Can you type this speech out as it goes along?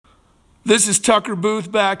This is Tucker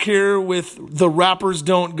Booth back here with the Rappers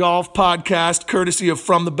Don't Golf podcast, courtesy of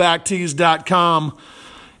FromTheBackTees.com.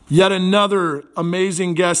 Yet another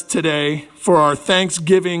amazing guest today for our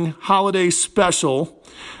Thanksgiving holiday special.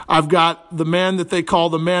 I've got the man that they call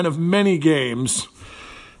the man of many games.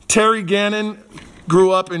 Terry Gannon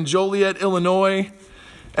grew up in Joliet, Illinois,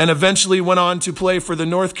 and eventually went on to play for the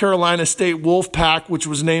North Carolina State Wolf Pack, which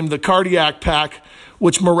was named the Cardiac Pack,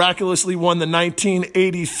 which miraculously won the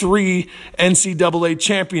 1983 NCAA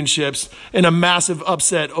championships in a massive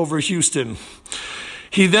upset over Houston.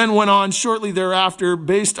 He then went on shortly thereafter,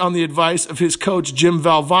 based on the advice of his coach, Jim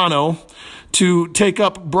Valvano, to take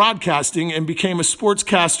up broadcasting and became a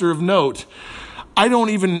sportscaster of note. I don't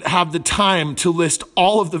even have the time to list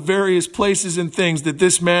all of the various places and things that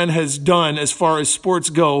this man has done as far as sports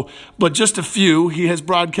go, but just a few. He has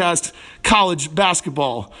broadcast college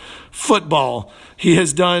basketball, football. He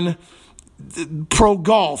has done pro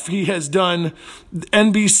golf. He has done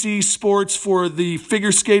NBC Sports for the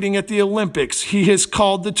figure skating at the Olympics. He has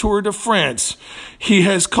called the Tour de France. He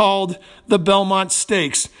has called the Belmont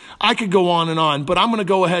Stakes. I could go on, but I'm going to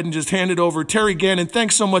go ahead and just hand it over. Terry Gannon,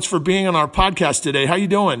 thanks so much for being on our podcast today. How you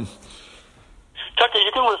doing? Tucker,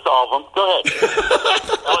 you can list all of them. Go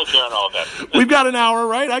ahead. I like hearing all of that. We've got an hour,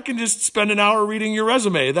 right? I can just spend an hour reading your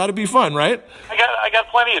resume. That'd be fun, right? I got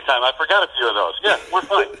plenty of time. I forgot a few of those. Yeah, we're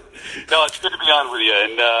fine. No, it's good to be on with you,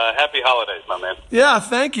 and happy holidays, my man. Yeah,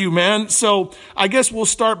 thank you, man. So I guess we'll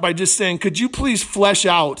start by just saying, could you please flesh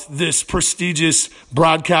out this prestigious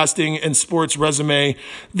broadcasting and sports resume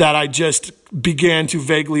that I just began to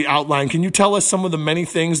vaguely outline? Can you tell us some of the many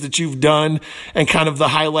things that you've done and kind of the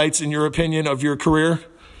highlights, in your opinion, of your career?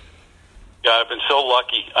 Yeah, I've been so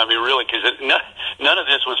lucky. I mean, really, because none of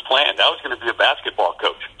this was planned. I was going to be a basketball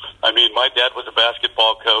coach. I mean, my dad was a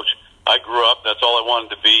basketball coach. I grew up, that's all I wanted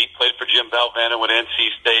to be. Played for Jim Valvano at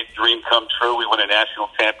NC State, dream come true. We won a national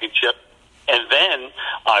championship. And then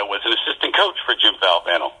I was an assistant coach for Jim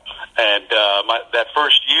Valvano. And that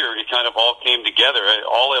first year, it kind of all came together.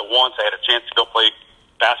 All at once, I had a chance to go play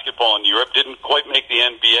basketball in Europe. Didn't quite make the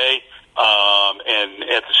NBA. And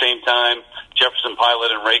at the same time, Jefferson Pilot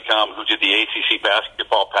and Raycom, who did the ACC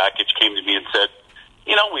basketball package, came to me and said,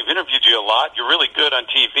 you know, we've interviewed you a lot. You're really good on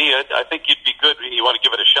TV. I think you'd be good. You want to give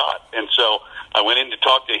it a shot. And so I went in to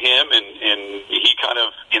talk to him, and he kind of,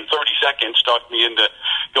 in 30 seconds, talked me into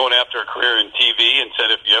going after a career in TV and said,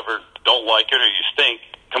 if you ever don't like it or you stink,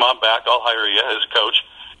 come on back. I'll hire you as a coach.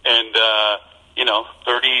 And,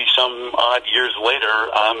 30-some odd years later,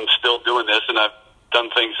 I'm still doing this, and I've done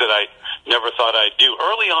things that I never thought I'd do.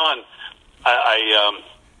 Early on,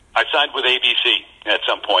 I signed with ABC at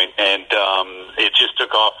some point, and it just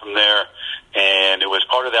took off from there, and it was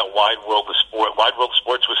part of that Wide World of Sport. Wide World of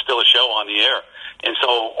Sports was still a show on the air, and so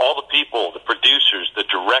all the people, the producers, the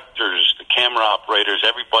directors, the camera operators,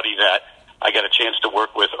 everybody that I got a chance to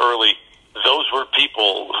work with early, those were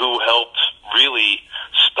people who helped really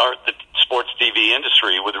start the sports TV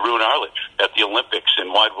industry with Roone Arledge at the Olympics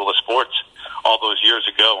and Wide World of Sports all those years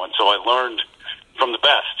ago, and so I learned from the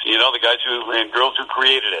best, the guys who and girls who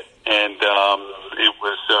created it, and it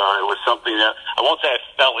was something that I won't say I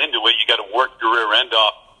fell into it. You got to work your rear end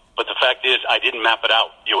off, but the fact is, I didn't map it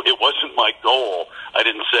out. It wasn't my goal. I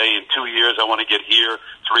didn't say in 2 years I want to get here,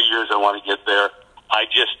 3 years I want to get there. I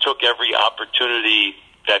just took every opportunity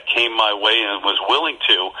that came my way and was willing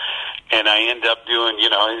to, and I ended up doing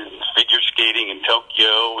figure skating in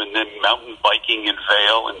Tokyo, and then mountain biking in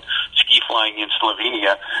Vail, and ski flying in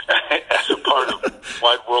Slovenia as a part of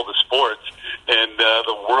Wide World of Sports, and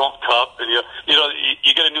the World Cup. And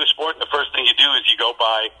you get a new sport, and the first thing you do is you go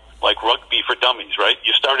buy like rugby for dummies, right?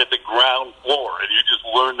 You start at the ground floor, and you just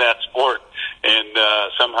learn that sport, and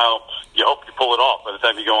somehow you hope you pull it off by the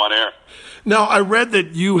time you go on air. Now, I read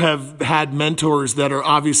that you have had mentors that are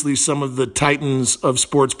obviously some of the titans of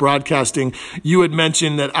sports broadcasting. You had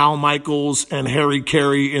mentioned that Al Michaels and Harry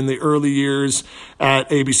Carey in the early years at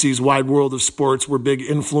ABC's Wide World of Sports were big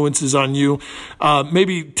influences on you.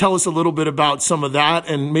 Maybe tell us a little bit about some of that,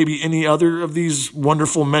 and maybe any other of these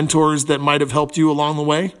wonderful mentors that might have helped you along the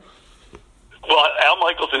way. Well, Al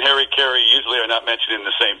Michaels and Harry Carey usually are not mentioned in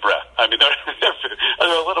the same breath. I mean,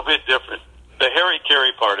 they're a little bit different. The Harry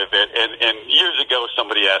Carey part of it, and years ago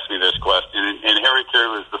somebody asked me this question, and Harry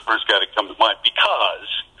Carey was the first guy to come to mind because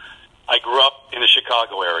I grew up in the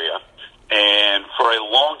Chicago area, and for a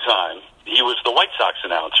long time he was the White Sox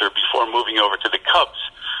announcer before moving over to the Cubs,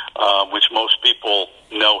 which most people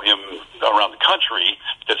know him around the country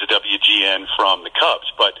as a WGN from the Cubs,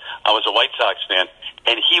 but I was a White Sox fan,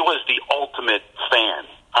 and he was the ultimate fan.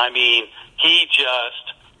 I mean,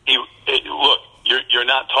 look, you're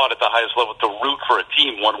not taught at the highest level to root for a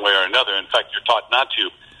team one way or another. In fact, you're taught not to.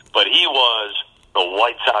 But he was the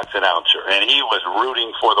White Sox announcer, and he was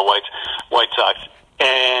rooting for the White Sox,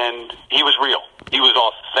 and he was real. He was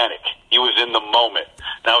authentic. He was in the moment.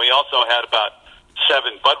 Now, he also had about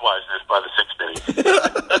 7 Budweisers by the 6th inning.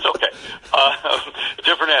 That's okay.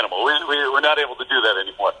 Different animal. We're not able to do that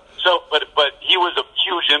anymore. So, but he was a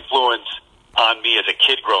huge influence on me as a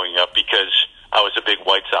kid growing up because I was a big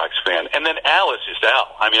White Sox fan. And then Al is just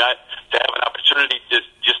Al. I mean, to have an opportunity just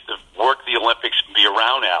to work the Olympics and be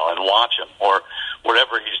around Al and watch him or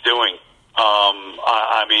whatever he's doing.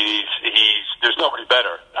 I mean, he's there's nobody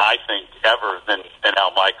better, I think, ever than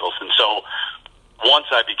Al Michaels. And so once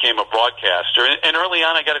I became a broadcaster, and early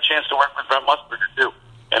on I got a chance to work with Brent Musburger too.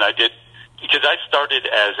 And I did, because I started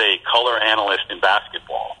as a color analyst in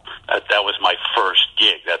basketball. That was my first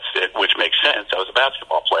gig. That's it, which makes sense. I was a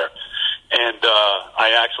basketball player. And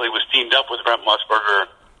I actually was teamed up with Brent Musburger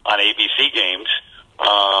on ABC games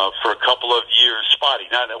for a couple of years, spotty.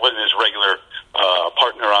 Now, that wasn't his regular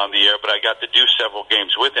partner on the air, but I got to do several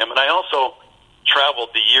games with him. And I also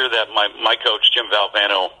traveled the year that my coach, Jim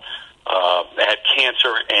Valvano, had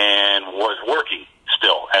cancer and was working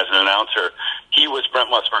still as an announcer. He was Brent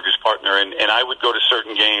Musburger's partner, and I would go to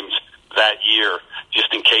certain games that year just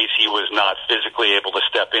in case he was not physically able to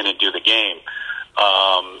step in and do the game.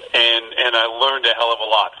 And I learned a hell of a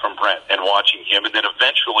lot from Brent and watching him. And then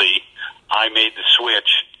eventually I made the switch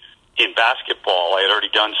in basketball. I had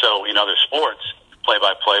already done so in other sports,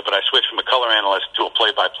 play-by-play, but I switched from a color analyst to a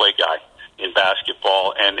play-by-play guy in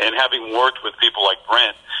basketball. And having worked with people like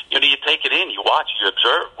Brent, you take it in, you watch, you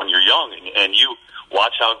observe when you're young, and you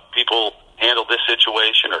watch how people handle this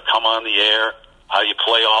situation or come on the air, how you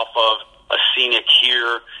play off of a scenic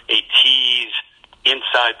here, a tease,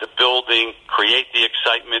 inside the building, create the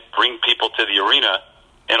excitement, bring people to the arena,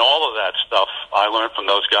 and all of that stuff I learned from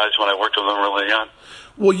those guys when I worked with them early on.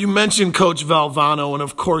 Well, you mentioned Coach Valvano, and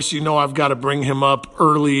of course, I've got to bring him up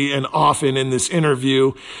early and often in this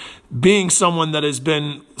interview. Being someone that has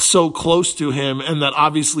been so close to him and that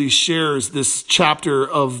obviously shares this chapter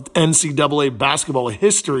of NCAA basketball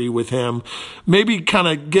history with him, maybe kind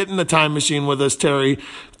of get in the time machine with us, Terry.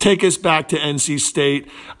 Take us back to NC State.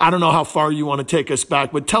 I don't know how far you want to take us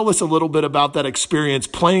back, but tell us a little bit about that experience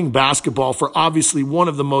playing basketball for obviously one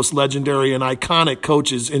of the most legendary and iconic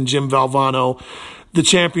coaches in Jim Valvano. The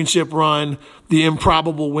championship run, the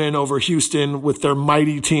improbable win over Houston with their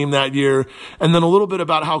mighty team that year, and then a little bit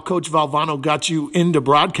about how Coach Valvano got you into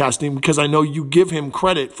broadcasting, because I know you give him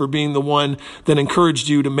credit for being the one that encouraged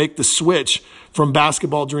you to make the switch from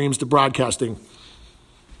basketball dreams to broadcasting.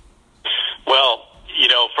 Well,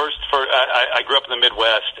 I grew up in the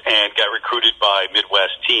Midwest and got recruited by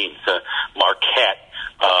Midwest teams, Marquette,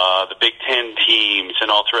 the Big Ten teams, and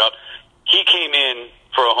all throughout. He came in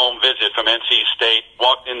for a home visit from NC State,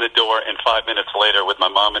 walked in the door, and 5 minutes later with my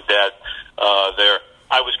mom and dad there,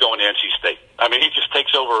 I was going to NC State. I mean, he just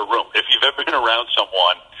takes over a room. If you've ever been around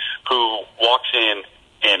someone who walks in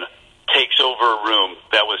and takes over a room,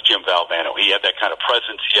 that was Jim Valvano. He had that kind of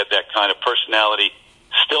presence. He had that kind of personality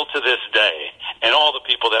still to this day. And all the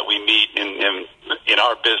people that we meet in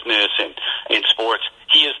our business and in sports,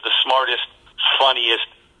 he is the smartest, funniest,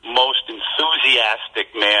 most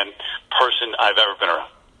enthusiastic person I've ever been around,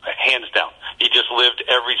 hands down. He just lived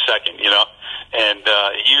every second, and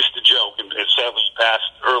he used to joke, and sadly he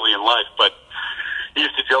passed early in life, but he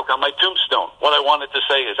used to joke on my tombstone. What I wanted to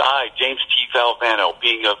say is, I, James T. Valvano,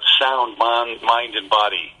 being of sound mind and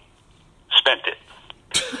body, spent it.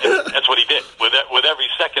 And that's what he did with every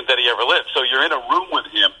second that he ever lived. So you're in a room with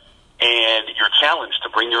him, and you're challenged to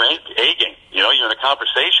bring your A game. You're in a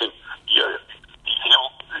conversation.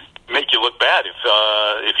 He'll make you look bad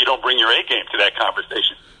if you don't bring your A game to that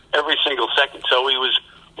conversation every single second. So he was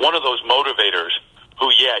one of those motivators who,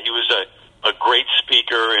 he was a great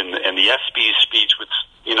speaker, and the SB's speech, which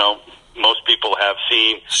most people have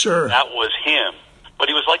seen. Sure, that was him. But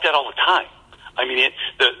he was like that all the time. I mean,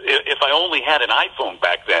 if I only had an iPhone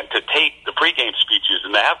back then to tape the pregame speeches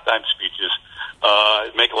and the halftime speeches,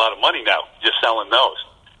 I'd make a lot of money now just selling those.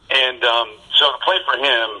 And so to play for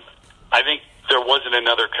him, I think there wasn't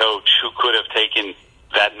another coach who could have taken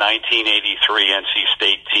that 1983 NC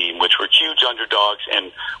State team, which were huge underdogs,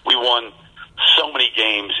 and we won so many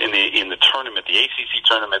games in the tournament, the ACC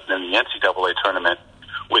tournament and the NCAA tournament,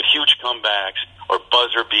 with huge comebacks or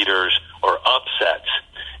buzzer beaters or upsets.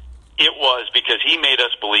 It was because he made us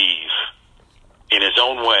believe in his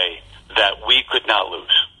own way that we could not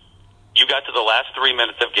lose. You got to the last 3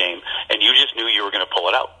 minutes of game, and you just knew you were going to pull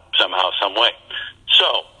it out somehow, some way.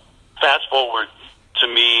 So fast forward to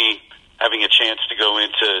me having a chance to go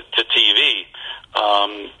into TV.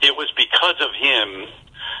 It was because of him.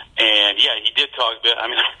 And, yeah, he did talk. I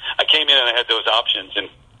mean, I came in and I had those options, and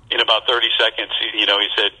in about 30 seconds, he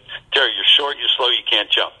said, Terry, you're short, you're slow, you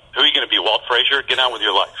can't jump. Who are you going to be, Walt Frazier? Get on with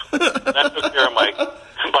your life. That took care of my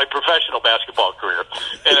professional basketball career.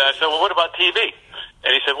 And I said, well, what about TV?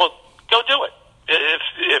 And he said, well, go do it.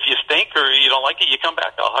 If you stink or you don't like it, you come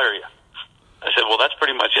back. I'll hire you. I said, well, that's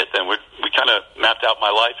pretty much it then. We kind of mapped out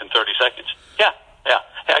my life in 30 seconds. Yeah.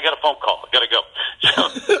 Hey, I got a phone call. I got to go. So,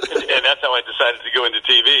 and that's how I decided to go into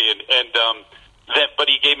TV. But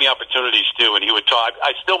he gave me opportunities too, and he would talk.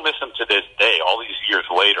 I still miss him to this day, all these years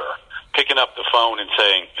later, picking up the phone and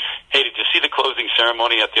saying, hey, did you see the closing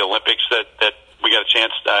ceremony at the Olympics that we got a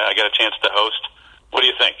chance? I got a chance to host. What do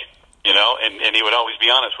you think? And he would always be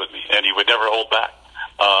honest with me, and he would never hold back.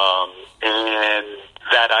 And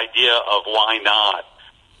that idea of why not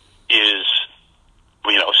is,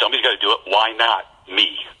 somebody's got to do it. Why not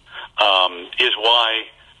me? Is why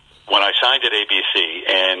when I signed at ABC,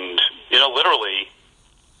 and literally,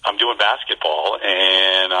 I'm doing basketball,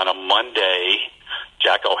 and on a Monday,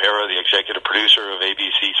 Jack O'Hara, the executive producer of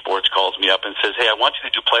ABC Sports, calls me up and says, hey, I want you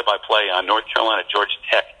to do play-by-play on North Carolina Georgia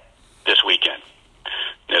Tech this weekend.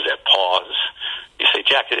 There's that pause. You say,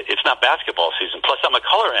 Jack, it's not basketball season. Plus, I'm a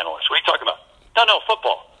color analyst. What are you talking about? No,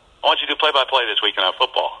 football. I want you to do play-by-play this weekend on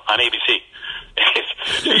football on ABC.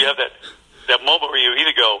 So you have that moment where you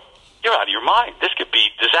either go, you're out of your mind. This could be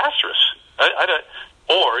disastrous.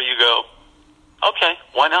 Or you go, okay,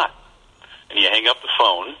 why not? And you hang up the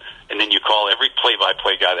phone, and then you call every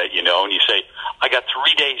play-by-play guy that you know, and you say, I got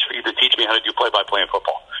 3 days for you to teach me how to do play-by-play in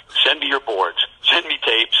football. Send me your boards. Send me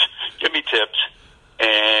tapes. Give me tips.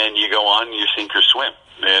 And you go on and you sink or swim.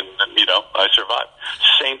 And, I survived.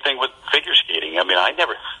 Same thing with figure skating. I mean, I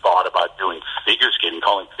never thought about doing figure skating,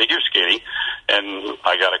 calling figure skating. And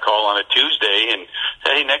I got a call on a Tuesday and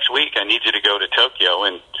said, hey, next week I need you to go to Tokyo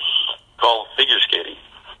and call figure skating.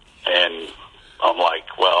 And I'm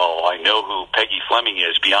like, well, I know who Peggy Fleming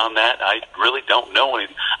is. Beyond that, I really don't know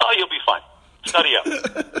anything. Oh, you'll be fine. Study up.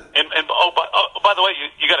 By the way,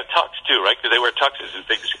 you got a tux too, right? Because they wear tuxes and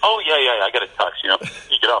things. Oh, yeah, I got a tux.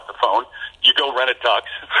 You get off the phone, you go rent a tux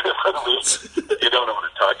for the week. You don't own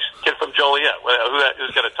a tux. Kid from Joliet,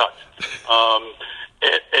 who's got a tux?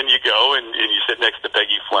 And you go and you sit next to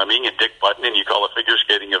Peggy Fleming and Dick Button, and you call a figure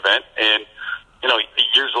skating event. And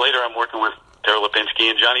years later, I'm working with Tara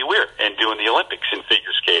Lipinski and Johnny Weir and doing the Olympics in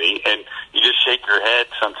figure skating. And you just shake your head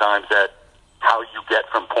sometimes at how you get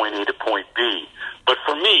from point A to point B. But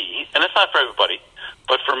for me, and it's not for everybody,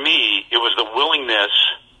 but for me, it was the willingness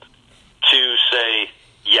to say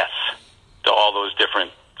yes to all those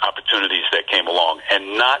different opportunities that came along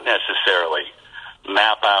and not necessarily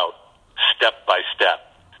map out step by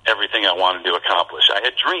step everything I wanted to accomplish. I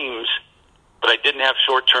had dreams, but I didn't have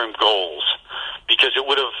short-term goals because it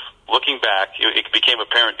would have, looking back, it became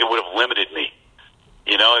apparent it would have limited me.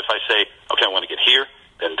 If I say, okay, I want to get here,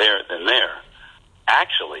 then there, then there.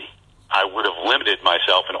 Actually, I would have limited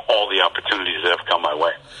myself in all the opportunities that have come my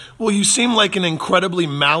way. Well, you seem like an incredibly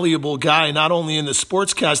malleable guy, not only in the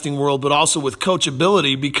sportscasting world, but also with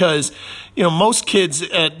coachability, because, most kids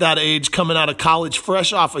at that age coming out of college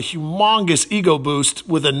fresh off a humongous ego boost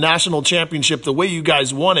with a national championship, the way you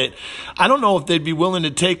guys won it, I don't know if they'd be willing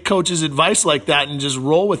to take coach's advice like that and just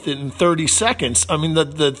roll with it in 30 seconds. I mean,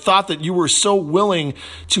 the thought that you were so willing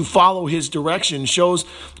to follow his direction shows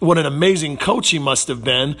what an amazing coach he must have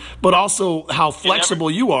been, but also how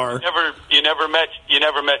flexible you are. You never met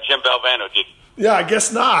Jim Valvano, did you? Yeah, I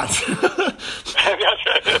guess not.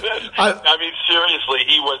 I mean, seriously,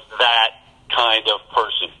 he was that kind of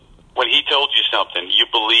person. When he told you something, you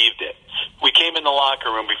believed it. We came in the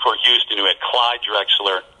locker room before Houston, who had Clyde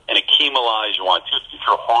Drexler and Akeem Olajuwon, two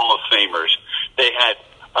future Hall of Famers. They had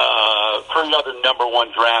three other number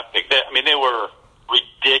one draft picks. They were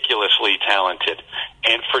ridiculously talented.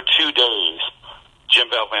 And for 2 days, Jim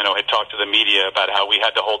Valvano had talked to the media about how we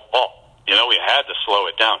had to hold the ball. We had to slow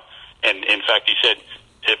it down. And in fact, he said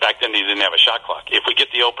back then he didn't have a shot clock. If we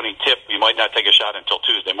get the opening tip, we might not take a shot until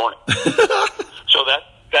Tuesday morning. So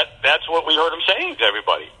that's what we heard him saying to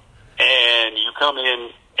everybody. And you come in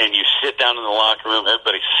and you sit down in the locker room.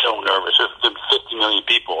 Everybody's so nervous. There's been 50 million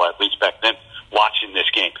people, at least back then, watching this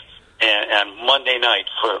game. And Monday night,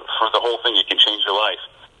 for the whole thing, it can change your life.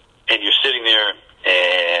 And you're sitting there,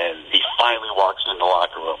 and he finally walks in the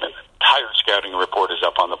locker room, and the entire scouting report is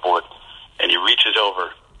up on the board. And he reaches over,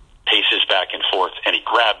 paces back and forth, and he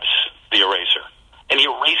grabs the eraser. And he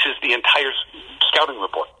erases the entire scouting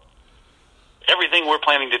report. Everything we're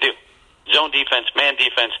planning to do. Zone defense, man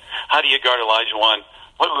defense, how do you guard Olajuwon?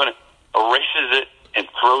 What are we going to... Erases it and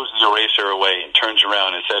throws the eraser away and turns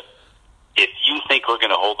around and said, if you think we're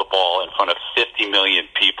going to hold the ball in front of 50 million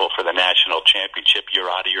people for the national championship, you're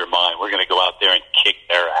out of your mind. We're going to go out there and kick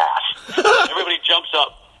their ass. Everybody jumps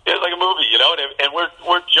up. It's like a movie, and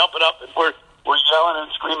we're jumping up and we're yelling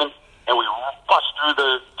and screaming, and we bust through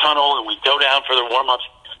the tunnel and we go down for the warm-ups.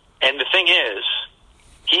 And the thing is,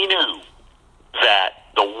 he knew that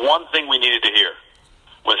the one thing we needed to hear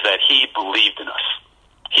was that he believed in us.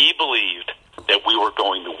 He believed that we were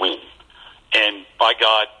going to win. And by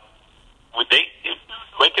God,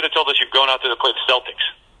 they could have told us you're going out there to play the Celtics.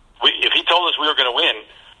 If he told us we were going to win,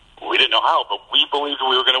 we didn't know how, but we believed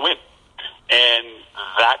we were going to win. And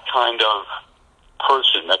that kind of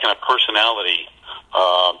person, that kind of personality,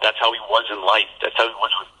 that's how he was in life. That's how he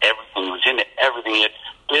was with everything. He was into everything. He had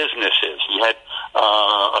businesses. He had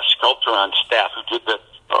a sculptor on staff who did the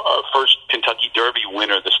first Kentucky Derby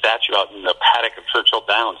winner, the statue out in the paddock of Churchill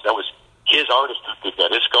Downs. That was his artist who did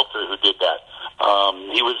that, his sculptor who did that.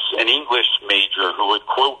 He was an English major who would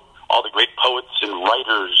quote all the great poets and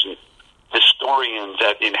writers and historians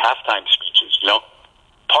in halftime speeches.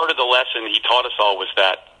 Part of the lesson he taught us all was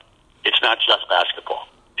that it's not just basketball.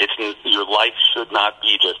 Your life should not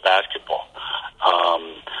be just basketball.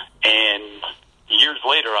 And years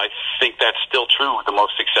later, I think that's still true with the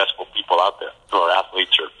most successful people out there who are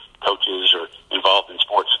athletes or coaches or involved in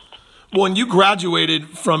sports. Well, and you graduated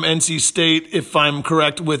from NC State, if I'm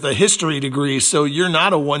correct, with a history degree, so you're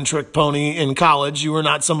not a one-trick pony in college. You were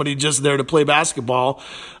not somebody just there to play basketball.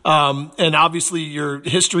 And obviously your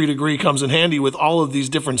history degree comes in handy with all of these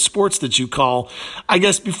different sports that you call. I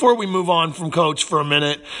guess before we move on from Coach for a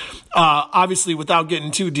minute, obviously without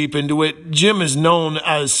getting too deep into it, Jim is known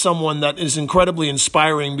as someone that is incredibly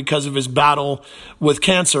inspiring because of his battle with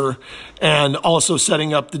cancer and also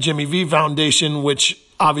setting up the Jimmy V Foundation, which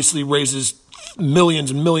obviously raises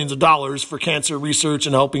millions and millions of dollars for cancer research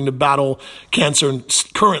and helping to battle cancer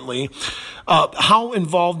currently. How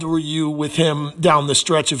involved were you with him down the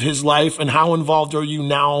stretch of his life, and how involved are you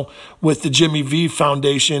now with the Jimmy V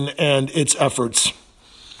Foundation and its efforts?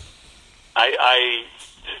 I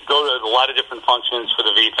go to a lot of different functions for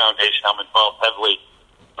the V Foundation. I'm involved heavily.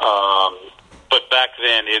 But back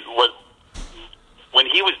then, when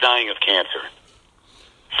he was dying of cancer,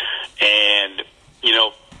 and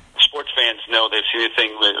sports fans know, they've seen the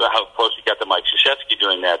thing with how close he got to Mike Krzyzewski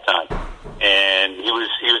during that time. And he was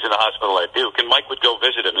in the hospital at Duke, and Mike would go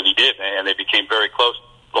visit him, and he did, and they became very close.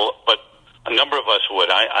 But a number of us would.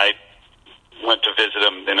 I went to visit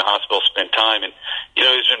him in the hospital, spent time, and he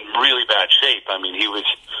was in really bad shape. I mean,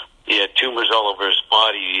 he had tumors all over his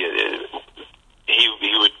body.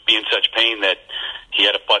 He would be in such pain that he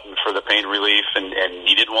had a button for the pain relief, and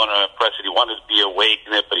he didn't want to press it. He wanted to be awake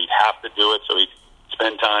in it, but he'd have to do it, so he'd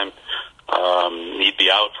spend time. He'd be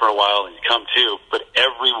out for a while and he'd come to. But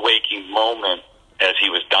every waking moment as he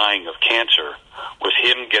was dying of cancer was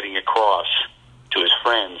him getting across to his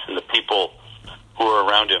friends and the people who were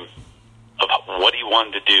around him of what he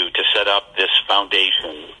wanted to do to set up this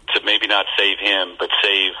foundation to maybe not save him, but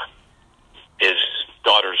save his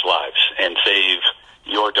daughter's lives and save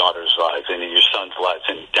your daughter's lives and your son's lives,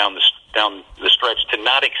 and down the stretch, to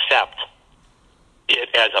not accept it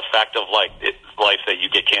as a fact of life that you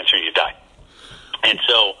get cancer and you die. And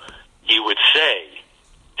so he would say,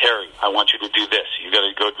 Terry, I want you to do this. You got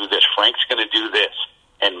to go do this. Frank's going to do this,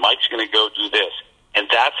 and Mike's going to go do this. And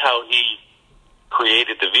that's how he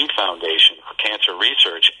created the V Foundation for Cancer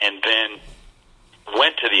Research, and then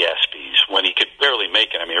went to the ESPYs when he could barely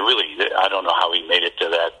make it. I mean, really, I don't know how he made it to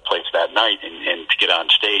that place that night and to get on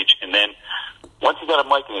stage. And then once he got a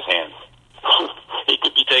mic in his hand, he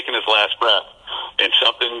could be taking his last breath, and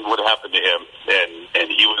something would happen to him, and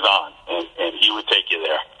he was on, and he would take you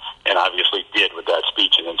there, and obviously did with that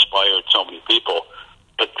speech and inspired so many people.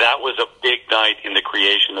 But that was a big night in the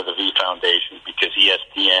creation of the V Foundation because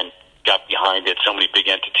ESPN got behind it, so many big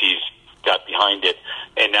entities got behind it,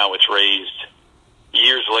 and now it's raised,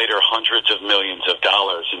 years later, hundreds of millions of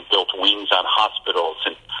dollars and built wings on hospitals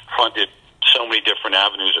and funded so many different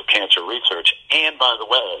avenues of cancer research, and, by the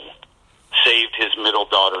way, saved his middle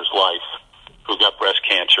daughter's life, who got breast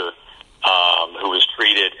cancer, who was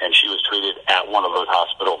treated, and she was treated at one of those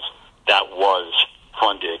hospitals that was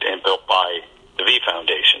funded and built by the V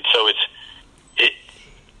Foundation. So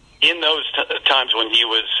in those times when he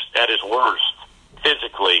was at his worst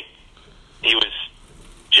physically, he was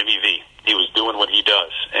Jimmy V. He was doing what he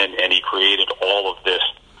does, and he created all of this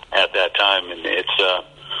at that time, and it's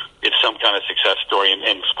some kind of success story,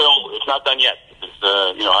 and still, it's not done yet. It's,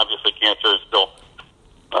 obviously cancer is still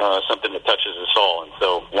something that touches us all, and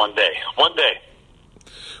so one day.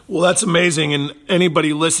 Well, that's amazing. And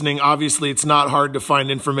anybody listening, obviously it's not hard to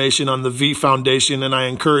find information on the V Foundation, and I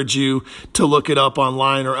encourage you to look it up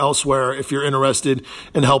online or elsewhere if you're interested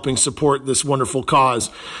in helping support this wonderful cause.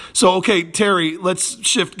 So, okay, Terry, let's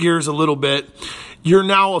shift gears a little bit. You're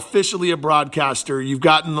now officially a broadcaster. You've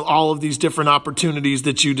gotten all of these different opportunities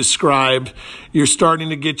that you described. You're starting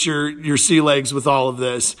to get your sea legs with all of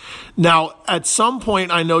this. Now, at some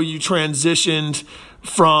point, I know you transitioned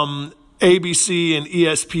from ABC and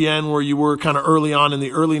ESPN, where you were kind of early on in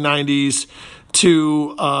the early 90s,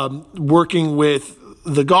 to working with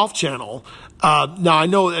the Golf Channel. Now, I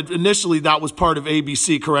know that initially that was part of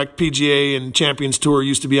ABC, correct? PGA and Champions Tour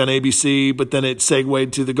used to be on ABC, but then it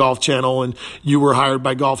segued to the Golf Channel, and you were hired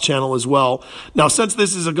by Golf Channel as well. Now, since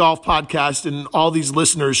this is a golf podcast and all these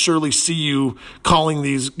listeners surely see you calling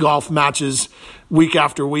these golf matches week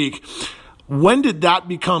after week, when did that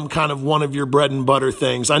become kind of one of your bread and butter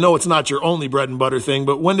things? I know it's not your only bread and butter thing,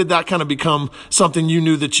 but when did that kind of become something you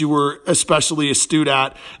knew that you were especially astute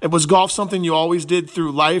at? And was golf something you always did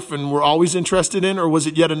through life and were always interested in, or was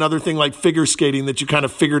it yet another thing like figure skating that you kind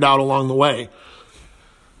of figured out along the way?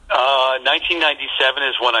 1997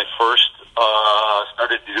 is when I first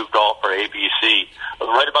started to do golf for ABC.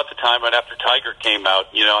 Right about the time right after Tiger came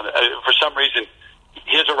out, for some reason,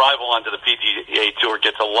 his arrival onto the PGA Tour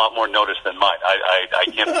gets a lot more notice than mine. I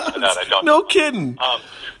can't believe that. I don't. No kidding.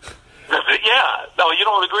 Yeah. No, you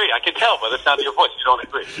don't agree. I can tell by the sound of your voice. You don't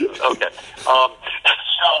agree. Okay.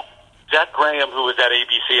 So Jack Graham, who was at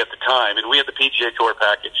ABC at the time, and we had the PGA Tour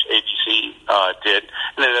package, ABC did,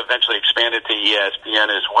 and then eventually expanded to ESPN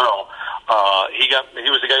as well. He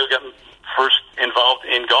was the guy who got first involved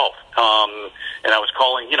in golf. And I was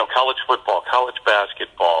calling, college football, college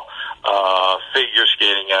basketball, figure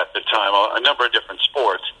skating at the time, a number of different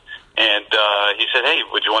sports. And he said, "Hey,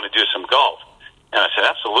 would you want to do some golf?" And I said,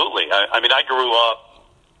 "Absolutely." I grew up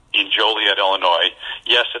in Joliet, Illinois.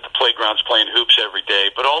 Yes, at the playgrounds playing hoops every day,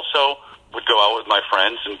 but also would go out with my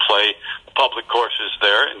friends and play the public courses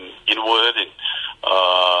there in Inwood and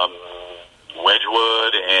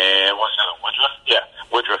Wedgwood and what's that? Woodruff? Yeah,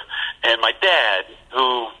 Woodruff. And my dad,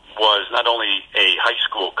 who was not only a high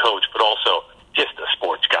school coach, but also just a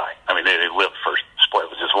sports guy. I mean, they lived for sport.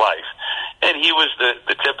 It was his life. And he was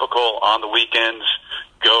the typical on the weekends,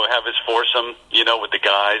 go have his foursome, with the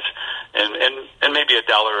guys, and maybe $1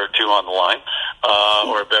 or $2 on the line,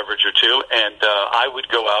 or a beverage or two. And I would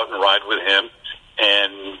go out and ride with him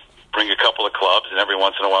and bring a couple of clubs, and every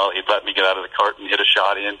once in a while he'd let me get out of the cart and hit a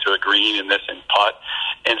shot into a green and this and putt.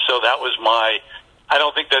 And so that was I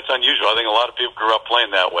don't think that's unusual. I think a lot of people grew up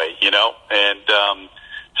playing that way, And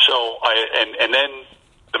and then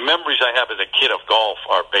the memories I have as a kid of golf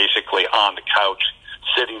are basically on the couch,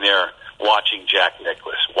 sitting there watching Jack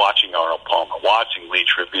Nicklaus, watching Arnold Palmer, watching Lee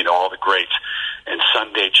Trevino, all the greats, and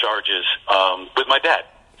Sunday charges with my dad.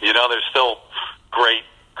 There's still great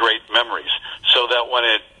memories. So that when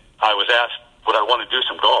I was asked would I want to do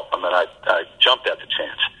some golf, I jumped at the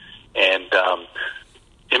chance. And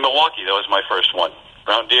in Milwaukee, that was my first one,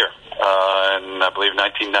 Brown Deer, in I believe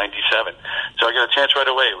 1997. So I got a chance right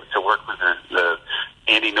away to work with the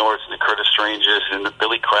Andy Norris and the Curtis Stranges and the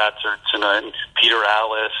Billy Kratzerts and Peter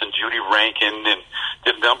Alice and Judy Rankin, and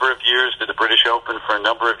did a number of years, did the British Open for a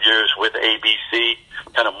number of years with ABC,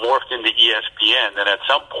 kind of morphed into ESPN. Then at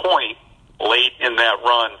some point late in that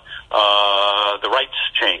run, the rights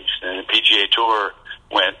changed and the PGA Tour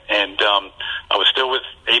went, and I was still with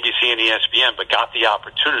ABC and ESPN, but got the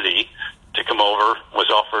opportunity to come over, was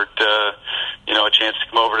offered a chance to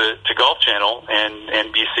come over to Golf Channel and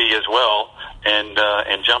NBC as well, and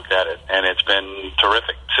jumped at it, and it's been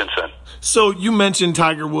terrific since then. So you mentioned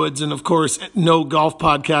Tiger Woods, and of course, no golf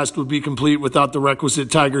podcast would be complete without the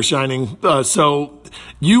requisite Tiger shining. So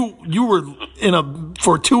you were in a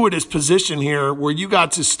fortuitous position here where you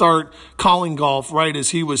got to start calling golf right as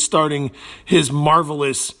he was starting his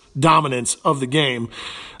marvelous dominance of the game.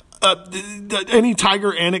 Any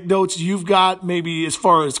Tiger anecdotes you've got, maybe as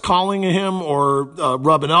far as calling him or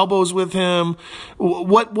rubbing elbows with him?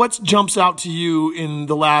 What jumps out to you in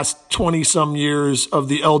the last 20-some years of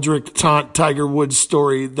the Eldrick Tiger Woods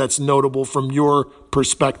story that's notable from your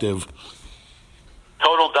perspective?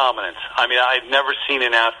 Total dominance. I've never seen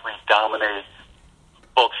an athlete dominate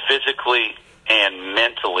both physically and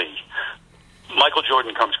mentally. Michael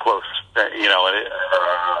Jordan comes close, and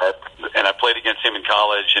I played against him in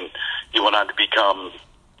college, and he went on to become,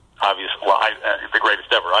 the greatest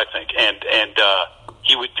ever, I think. And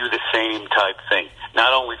he would do the same type thing,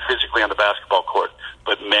 not only physically on the basketball court,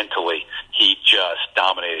 but mentally. He just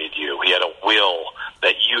dominated you. He had a will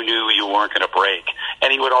that you knew you weren't going to break,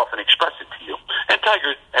 and he would often express it to you. And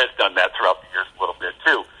Tiger has done that throughout the years a little bit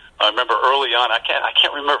too. remember early on, I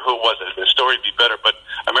can't remember who it was. The story would be better, but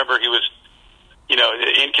I remember he was,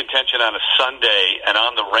 in contention on a Sunday and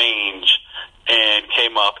on the range, and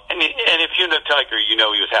came up. And if you know Tiger, he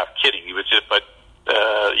was half kidding. He was just, but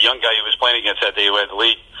the young guy he was playing against that day who had the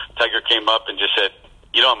lead, Tiger came up and just said,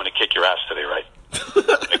 I'm going to kick your ass today, right? I'm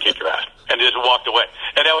going to kick your ass. And just walked away.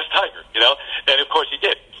 And that was Tiger, and of course he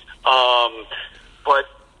did. But,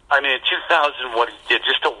 in 2000, what he did,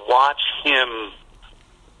 just to watch him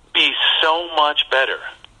be so much better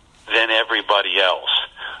than everybody else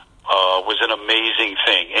was an amazing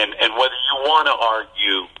thing. And whether you want to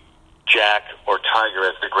argue Jack or Tiger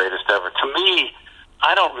as the greatest ever, to me,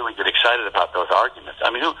 I don't really get excited about those arguments.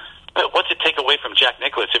 What's it take away from Jack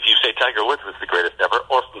Nicklaus if you say Tiger Woods was the greatest ever,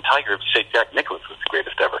 or from Tiger if you say Jack Nicklaus was the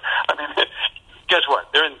greatest ever? Guess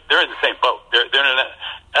what? They're in the same boat. They're in an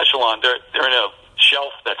echelon. They're in a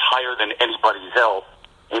shelf that's higher than anybody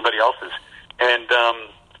else's. And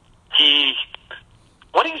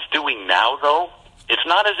what he's doing now, though, it's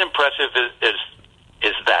not as impressive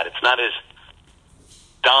as that. It's not as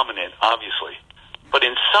dominant, obviously. But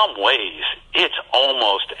in some ways, it's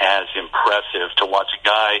almost as impressive to watch a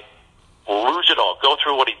guy lose it all, go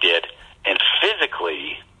through what he did, and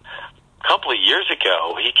physically, a couple of years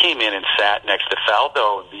ago, he came in and sat next to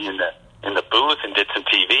Faldo in the booth and did some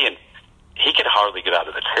TV, and he could hardly get out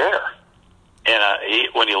of the chair. And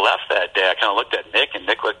when he left that day, I kind of looked at Nick, and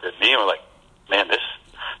Nick looked at me, and we're like, "Man, this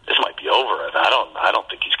might be over. And I don't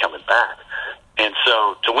think he's coming back." And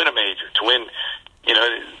so to win a major, to win,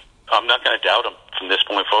 I'm not going to doubt him from this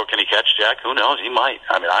point forward. Can he catch Jack? Who knows? He might.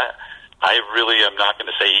 I really am not going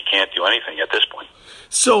to say he can't do anything at this point.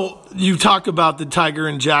 So you talk about the Tiger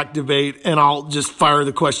and Jack debate, and I'll just fire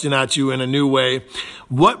the question at you in a new way.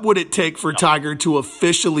 What would it take for Tiger to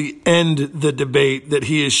officially end the debate that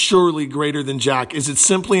he is surely greater than Jack? Is it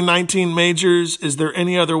simply 19 majors? Is there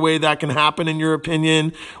any other way that can happen, in your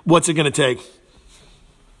opinion? What's it going to take?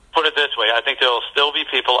 Put it this way. I think there will still be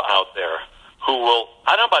people out there who will,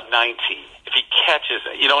 I don't know about 19, if he catches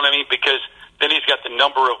it, you know what I mean? Because then he's got the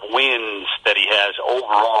number of wins that he has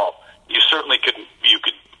overall. You certainly could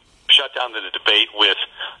shut down the debate with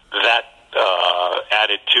that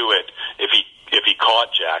added to it if he caught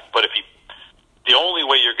Jack. But the only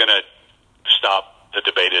way you're going to stop the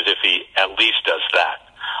debate is if he at least does that,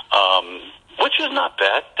 which is not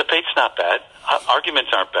bad. Debate's not bad.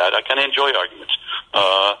 Arguments aren't bad. I kind of enjoy arguments.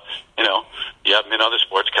 You have them in other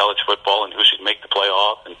sports, college football, and who should make the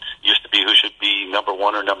playoff, and used to be who should be number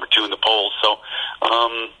one or number two in the polls. So,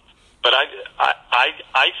 but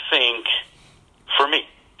I think,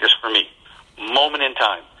 just for me, moment in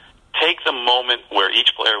time, take the moment where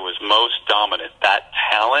each player was most dominant, that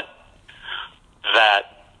talent, that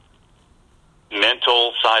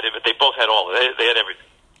mental side of it. They both had all. They had everything.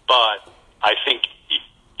 But I think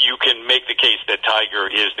you can make the case that Tiger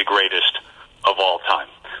is the greatest of all time.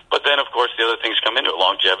 But then, of course, the other things come into it,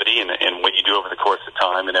 longevity and what you do over the course of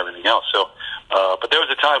time and everything else. So, but there was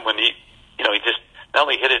a time when he just not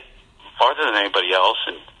only hit it farther than anybody else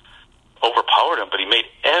and overpowered him, but he made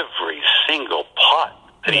every single putt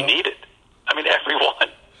that he needed. Every one.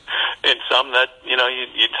 And some that,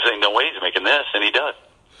 you'd say, no way he's making this, and he does.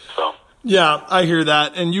 So. Yeah, I hear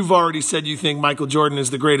that. And you've already said you think Michael Jordan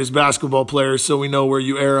is the greatest basketball player, so we know where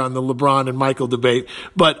you err on the LeBron and Michael debate.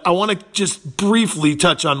 But I want to just briefly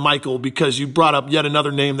touch on Michael because you brought up yet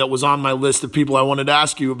another name that was on my list of people I wanted to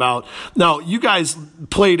ask you about. Now, you guys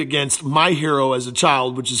played against my hero as a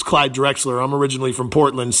child, which is Clyde Drexler. I'm originally from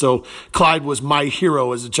Portland, so Clyde was my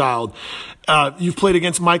hero as a child. You've played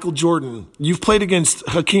against Michael Jordan. You've played against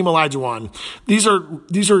Hakeem Olajuwon. These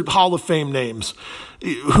are Hall of Fame names.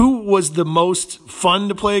 Who was the most fun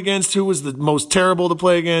to play against? Who was the most terrible to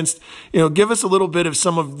play against? Give us a little bit of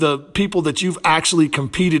some of the people that you've actually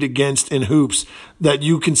competed against in hoops that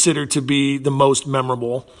you consider to be the most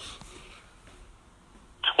memorable.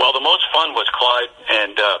 Well, the most fun was Clyde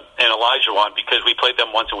and Olajuwon because we played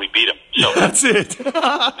them once and we beat them. So that's it.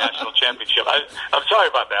 National championship. I'm sorry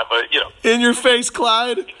about that, but In your face,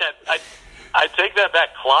 Clyde. I take that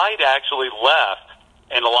back. Clyde actually left,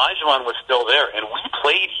 and Olajuwon was still there, and we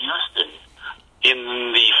played Houston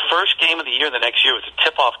in the first game of the year. The next year was a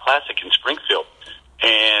tip-off classic in Springfield,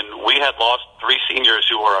 and we had lost three seniors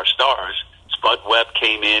who were our stars. Spud Webb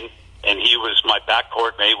came in, and he was my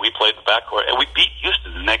backcourt mate. We played the backcourt, and we beat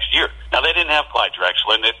Houston the next year. Now, they didn't have Clyde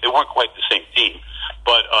Drexler, and they weren't quite the same team,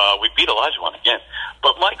 but we beat Olajuwon again.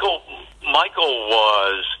 But Michael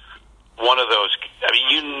was one of those.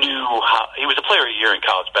 You knew how he was a player of the year in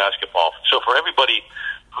college basketball. So for everybody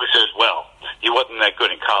who says, well, he wasn't that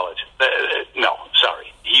good in college, no,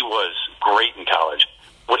 sorry. He was great in college.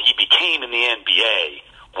 What he became in the NBA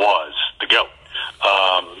was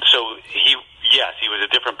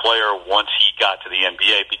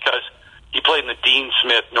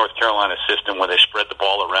Smith, North Carolina system where they spread the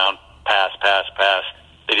ball around, pass, pass, pass.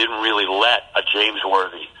 They didn't really let a James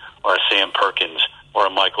Worthy or a Sam Perkins or a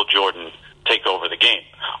Michael Jordan take over the game.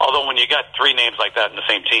 Although when you got three names like that in the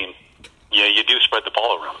same team, yeah, you do spread the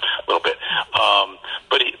ball around a little bit.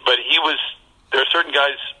 But he was. There are certain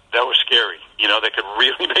guys that were scary, that could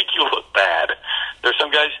really make you look bad. There's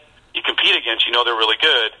some guys you compete against, they're really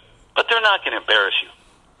good, but they're not going to embarrass you.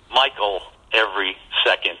 Michael, every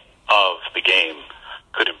second of the game,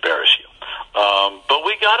 could embarrass you. But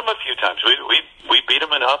we got him a few times. We beat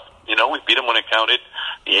him enough. We beat him when it counted.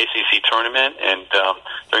 The ACC tournament and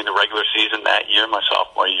during the regular season that year, my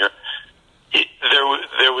sophomore year,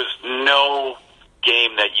 there was no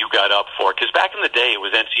game that you got up for. Because back in the day, it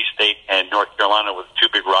was NC State and North Carolina with two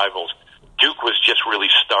big rivals. Duke was just really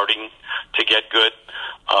starting to get good.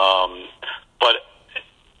 But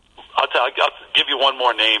I'll give you one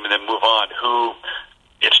more name and then move on. Who,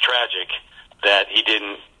 it's tragic that he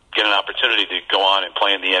didn't get an opportunity to go on and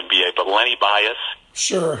play in the NBA. But Lenny Bias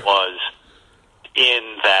was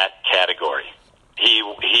in that category. He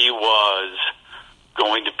was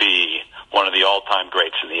going to be one of the all-time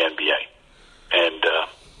greats in the NBA. And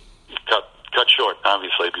cut short,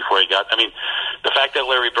 obviously, before he got... the fact that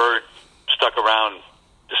Larry Bird stuck around,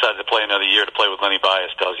 decided to play another year to play with Lenny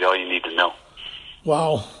Bias tells you all you need to know.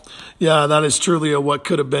 Wow. Yeah, that is truly a what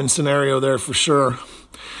could have been scenario there for sure.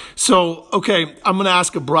 So, okay, I'm going to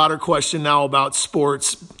ask a broader question now about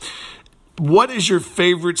sports. What is your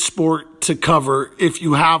favorite sport to cover, if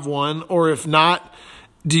you have one, or if not,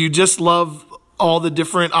 do you just love all the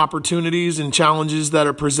different opportunities and challenges that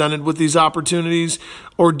are presented with these opportunities,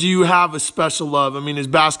 or do you have a special love? Is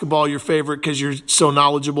basketball your favorite because you're so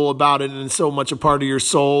knowledgeable about it and it's so much a part of your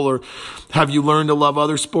soul, or have you learned to love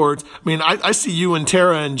other sports? I see you and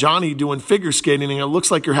Tara and Johnny doing figure skating, and it looks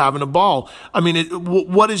like you're having a ball.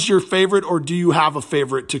 What is your favorite, or do you have a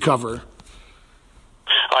favorite to cover?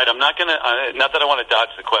 All right, I'm not going to, not that I want to dodge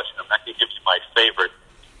the question, I'm not going to give you my favorite,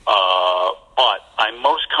 but I'm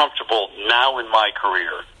most comfortable now in my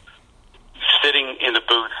career sitting in the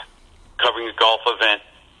booth covering a golf event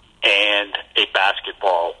and a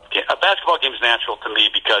basketball game. A basketball game is natural to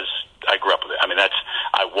me because I grew up with it.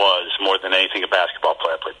 I was more than anything a basketball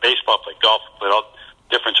player. I played baseball, played golf, played all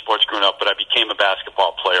different sports growing up, but I became a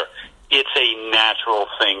basketball player. It's a natural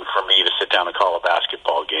thing for me to sit down and call a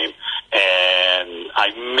basketball game, and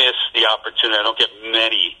I miss the opportunity. I don't get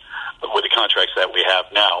many with the contracts that we have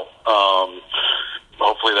now.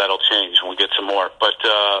 Hopefully that'll change when we get some more. But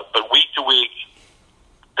week to week,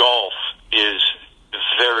 golf is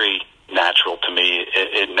very natural to me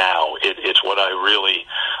now. It's what I really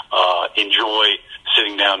enjoy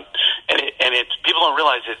sitting down, and it's people don't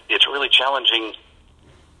realize it's really challenging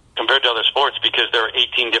compared to other sports because there are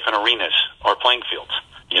 18 different arenas or playing fields,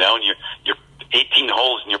 and you're 18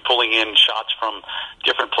 holes and you're pulling in shots from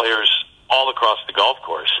different players all across the golf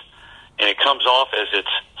course. And it comes off as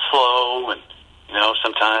it's slow and,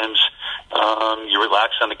 sometimes you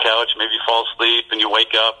relax on the couch, maybe you fall asleep and you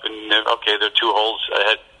wake up and, okay, there are 2 holes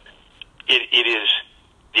ahead. It is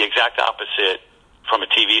the exact opposite from a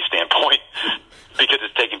TV standpoint because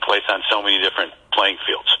it's taking place on so many different playing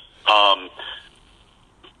fields.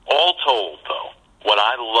 All told, though, what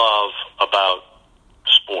I love about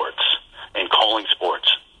sports and calling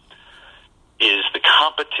sports is the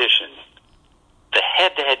competition, the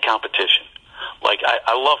head-to-head competition.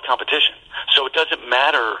 I love competition. So it doesn't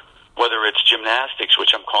matter whether it's gymnastics,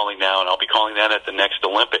 which I'm calling now, and I'll be calling that at the next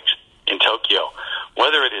Olympics in Tokyo,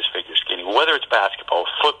 whether it is figure skating, whether it's basketball,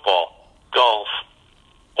 football, golf,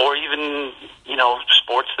 or even,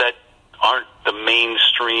 sports that aren't the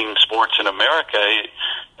mainstream sports in America.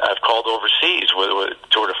 I've called overseas with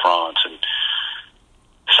Tour de France and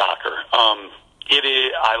soccer.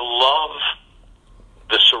 I love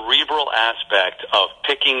the cerebral aspect of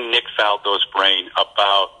picking Nick Faldo's brain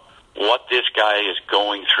about what this guy is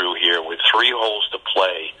going through here with 3 holes to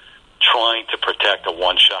play, trying to protect a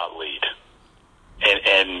one-shot lead,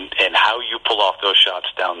 and how you pull off those shots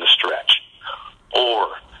down the stretch.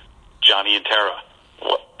 Or Johnny and Tara,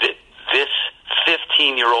 this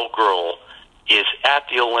 15-year-old girl is at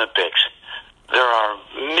the Olympics. There are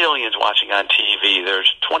millions watching on TV.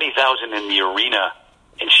 There's 20,000 in the arena,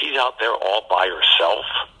 and she's out there all by herself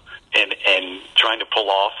and trying to pull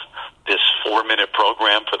off this 4-minute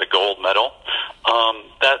program for the gold medal.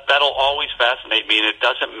 That'll always fascinate me, and it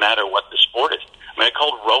doesn't matter what the sport is. I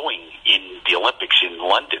called rowing in the Olympics in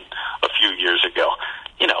London a few years ago.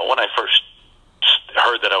 When I first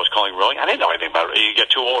heard that I was calling rowing, I didn't know anything about it. You get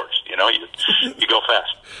 2 oars, you go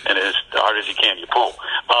fast, and as hard as you can, you pull.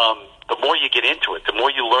 The more you get into it, the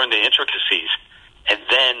more you learn the intricacies, and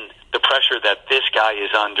then the pressure that this guy is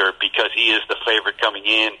under because he is the favorite coming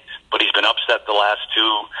in, but he's been upset the last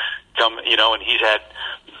two, and he's had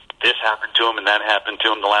this happen to him and that happened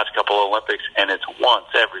to him the last couple of Olympics, and it's once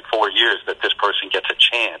every 4 years that this person gets a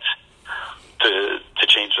chance to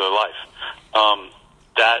change their life.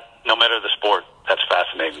 That, no matter the sport, that's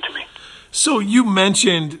fascinating to me. So you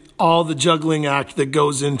mentioned all the juggling act that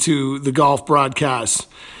goes into the golf broadcast.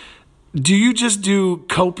 Do you just do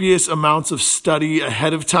copious amounts of study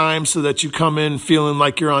ahead of time so that you come in feeling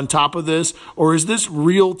like you're on top of this? Or is this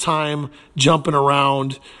real time jumping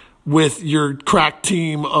around with your crack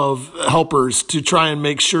team of helpers to try and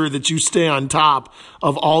make sure that you stay on top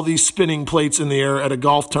of all these spinning plates in the air at a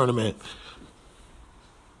golf tournament?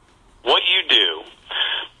 What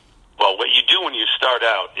you do when you start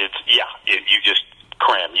out, you just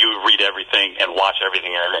cram. You read everything and watch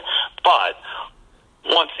everything and everything. But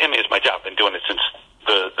it's my job. I've been doing it since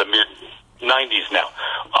the mid-'90s now.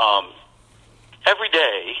 Every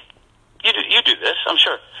day, you do this, I'm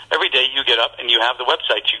sure. Every day you get up and you have the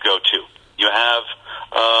website you go to. You have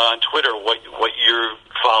on Twitter what you're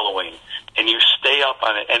following, and you stay up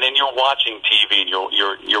on it. And then you're watching TV, and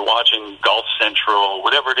you're watching Golf Central,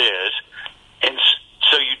 whatever it is, and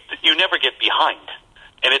so you never get behind.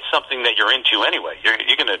 And it's something that you're into anyway. You're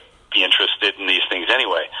going to be interested in these things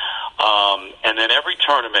anyway. And then every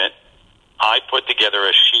tournament, I put together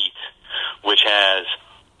a sheet which has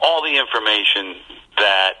all the information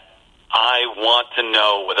that I want to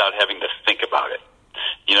know without having to think about it.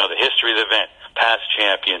 The history of the event, past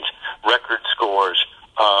champions, record scores,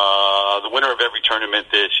 the winner of every tournament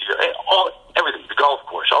this year, everything, the golf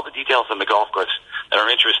course, all the details on the golf course that are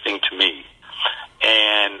interesting to me.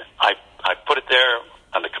 And I put it there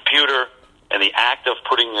on the computer, and the act of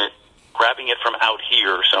grabbing it from out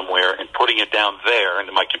here somewhere and putting it down there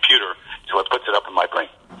into my computer is what puts it up in my brain.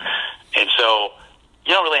 And so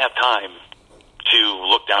you don't really have time to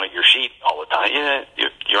look down at your sheet all the time.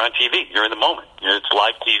 You're on TV. You're in the moment. It's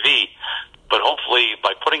live TV. But hopefully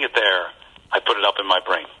by putting it there, I put it up in my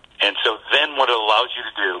brain. And so then what it allows you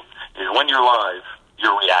to do is when you're live,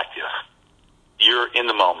 you're reactive. You're in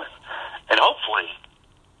the moment. And hopefully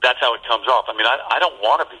that's how it comes off. I don't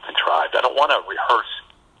want to be contrived. I don't want to rehearse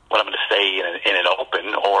what I'm going to say in an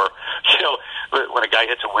open, or when a guy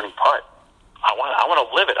hits a winning putt. I want to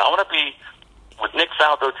live it. I want to be with Nick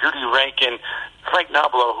Falco, Judy Rankin, Frank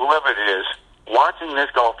Nobilo, whoever it is, watching this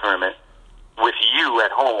golf tournament with you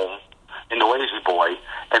at home in the Lazy Boy,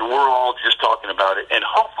 and we're all just talking about it. And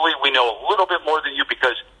hopefully we know a little bit more than you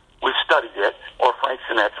because we've studied it, or Frank's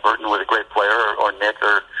an expert and was a great player, or Nick,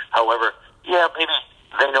 or however. Yeah, maybe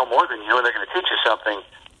they know more than you and they're going to teach you something,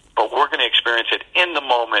 but we're going to experience it in the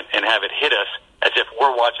moment and have it hit us as if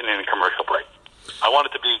we're watching it in a commercial break. I want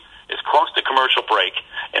it to be as close to commercial break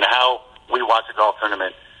and how we watch a golf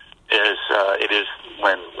tournament as it is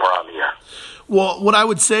when we're on the air. Well, what I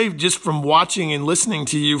would say just from watching and listening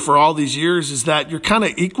to you for all these years is that you're kind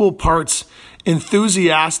of equal parts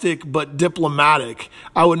enthusiastic but diplomatic.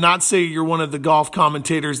 I would not say you're one of the golf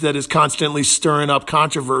commentators that is constantly stirring up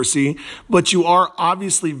controversy, but you are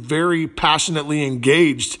obviously very passionately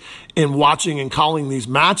engaged in watching and calling these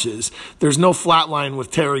matches. There's no flat line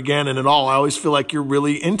with Terry Gannon at all. I always feel like you're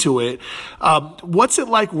really into it. What's it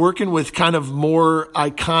like working with kind of more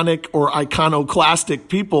iconic or iconoclastic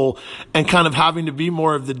people and kind of having to be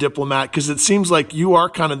more of the diplomat? Because it seems like you are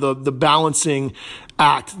kind of the balancing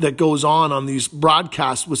act that goes on these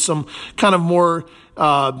broadcasts with some kind of more,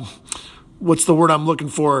 what's the word I'm looking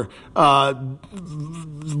for?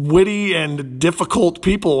 Witty and difficult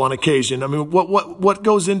people on occasion. What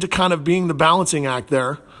goes into kind of being the balancing act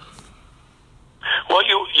there? Well,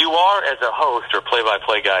 you are, as a host or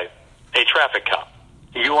play-by-play guy, a traffic cop.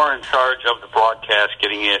 You are in charge of the broadcast,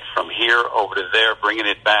 getting it from here over to there, bringing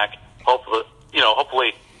it back,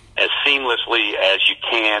 hopefully as seamlessly as you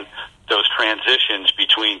can. Those transitions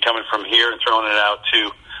between coming from here and throwing it out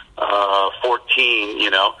to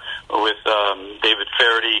 14, with David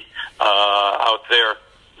Faraday out there.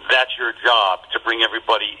 That's your job, to bring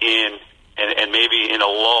everybody in and maybe in a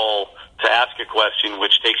lull to ask a question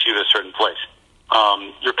which takes you to a certain place.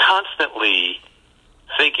 You're constantly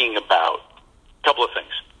thinking about a couple of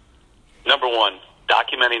things. Number one,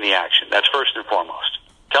 documenting the action. That's first and foremost.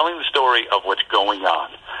 Telling the story of what's going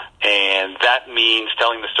on. And that means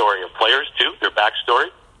telling the story of players, too, their backstory.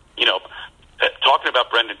 Talking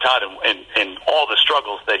about Brendan Todd and all the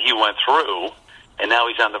struggles that he went through, and now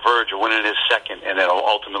he's on the verge of winning his second and then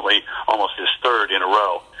ultimately almost his third in a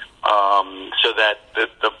row. So that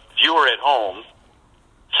the viewer at home,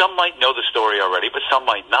 some might know the story already, but some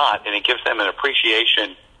might not, and it gives them an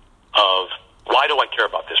appreciation of, why do I care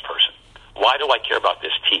about this person? Why do I care about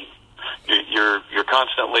this team? You're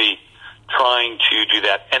constantly trying to do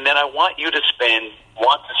that, and then I want you to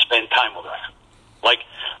want to spend time with us. Like,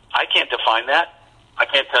 I can't define that. I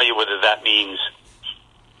can't tell you whether that means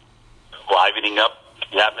livening up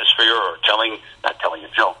the atmosphere or not telling a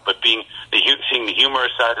joke, but seeing the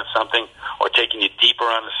humorous side of something or taking you deeper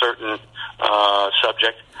on a certain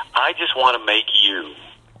subject. I just want to make you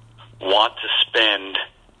want to spend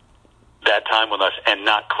that time with us and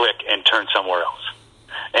not click and turn somewhere else.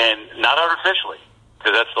 And not artificially,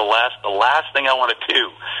 because that's the last thing I want to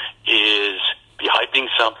do is be hyping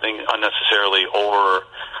something unnecessarily or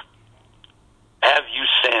have you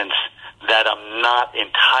sense that I'm not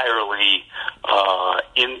entirely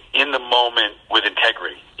in the moment with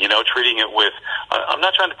integrity. Treating it with, I'm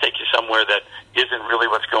not trying to take you somewhere that isn't really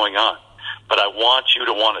what's going on, but I want you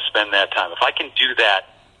to want to spend that time. If I can do that,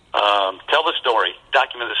 tell the story,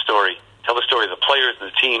 document the story, tell the story of the players and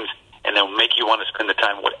the teams, and then make you want to spend the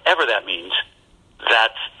time, whatever that means,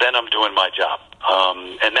 then I'm doing my job.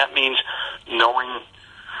 And that means knowing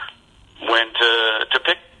when to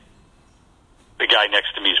pick the guy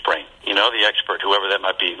next to me's brain, the expert, whoever that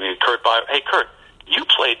might be. I mean, hey, Kurt, you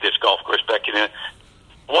played this golf course back in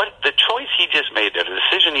the choice he just made, the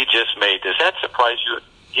decision he just made, does that surprise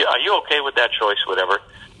you? Are you okay with that choice, whatever?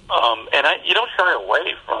 And you don't shy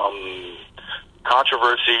away from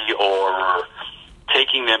controversy or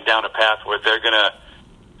taking them down a path where they're going to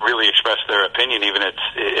really express their opinion, even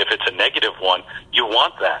if it's a negative one. You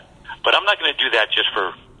want that. But I'm not going to do that just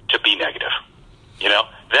to be negative.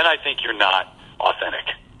 Then I think you're not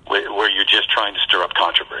authentic, where you're just trying to stir up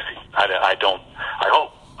controversy. I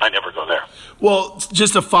hope I never go there. Well,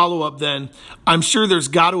 just a follow-up then. I'm sure there's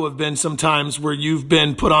got to have been some times where you've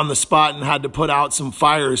been put on the spot and had to put out some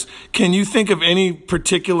fires. Can you think of any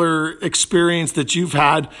particular experience that you've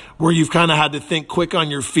had where you've kind of had to think quick on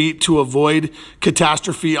your feet to avoid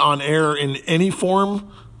catastrophe on air in any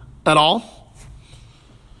form at all?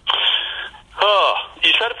 Oh,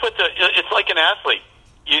 you try to it's like an athlete.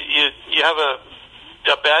 You have a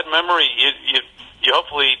bad memory. You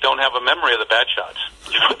hopefully don't have a memory of the bad shots.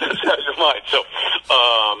 You put those out of your mind. So,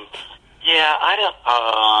 I don't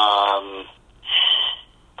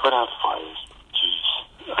put out fires.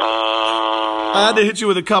 Jeez. I had to hit you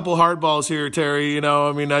with a couple hard balls here, Terry.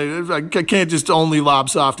 I can't just only lob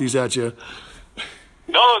softies at you.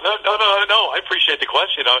 No. I appreciate the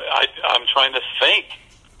question. I'm trying to think.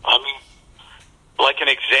 I mean, like an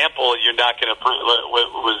example, you're not going to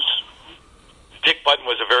Dick Button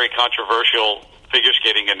was a very controversial figure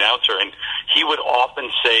skating announcer, and he would often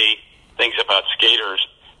say things about skaters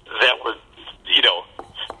that were,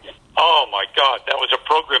 oh my God, that was a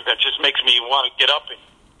program that just makes me want to get up and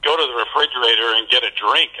go to the refrigerator and get a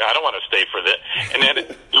drink. I don't want to stay for that. And then it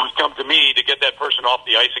would come to me to get that person off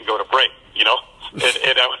the ice and go to break, and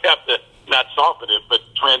I would have to not soften it, but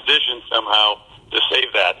transition somehow to save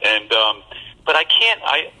that. And, but I can't,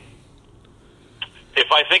 if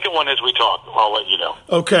I think of one as we talk, I'll let you know.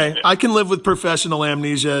 Okay. I can live with professional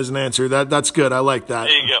amnesia as an answer. That's good. I like that.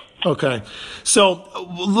 There you go. Okay. So a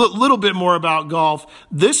little bit more about golf.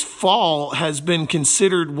 This fall has been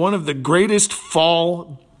considered one of the greatest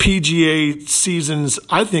fall PGA seasons,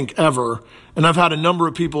 I think, ever. And I've had a number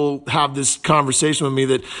of people have this conversation with me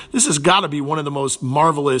that this has got to be one of the most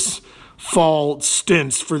marvelous fall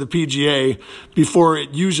stints for the PGA before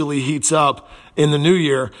it usually heats up in the new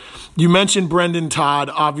year. You mentioned Brendan Todd,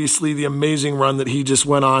 obviously the amazing run that he just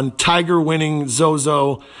went on, Tiger winning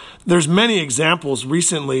Zozo. There's many examples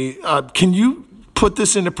recently. Can you put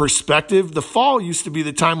this into perspective? The fall used to be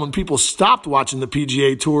the time when people stopped watching the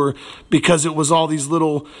PGA Tour because it was all these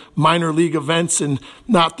little minor league events and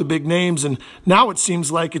not the big names. And now it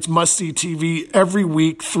seems like it's must-see TV every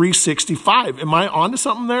week, 365. Am I onto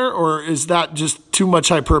something there, or is that just too much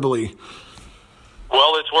hyperbole?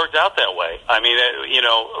 Well, it's worked out that way. I mean,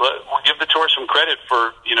 we'll give the tour some credit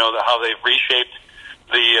for, how they've reshaped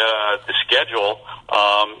the schedule.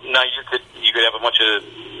 Now you could have a bunch of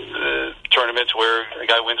tournaments where a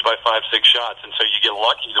guy wins by 5-6 shots, and so you get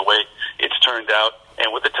lucky the way it's turned out,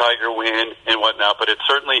 and with the Tiger win and whatnot. But it's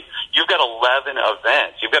certainly, you've got 11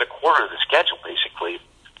 events. You've got a quarter of the schedule, basically,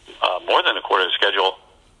 more than a quarter of the schedule.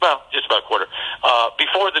 Well, just about a quarter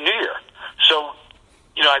before the new year. So,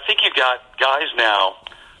 I think you've got guys now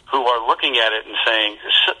who are looking at it and saying,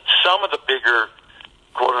 some of the bigger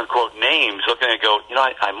quote-unquote names looking at it and go,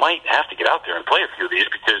 I might have to get out there and play a few of these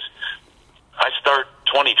because I start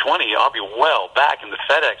 2020, I'll be well back in the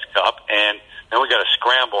FedEx Cup, and then we got to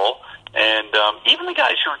scramble. And even the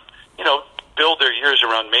guys who, build their years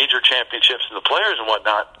around major championships and the players and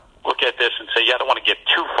whatnot look at this and say, I don't want to get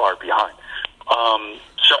too far behind.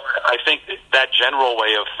 So I think that general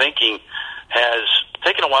way of thinking has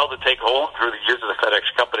taken a while to take hold through the years of the FedEx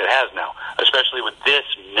Cup, but it has now, especially with this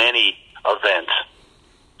many events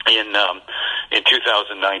in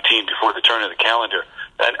 2019 before the turn of the calendar.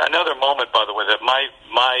 And another moment, by the way, that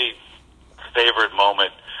my favorite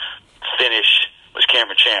moment finish was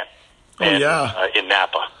Cameron Champ in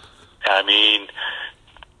Napa. I mean,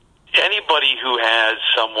 anybody who has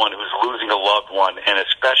someone who's losing a loved one, and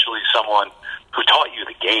especially someone who taught you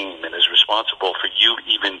the game and is responsible for you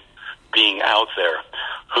even being out there,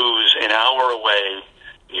 who's an hour away,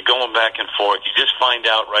 you're going back and forth, you just find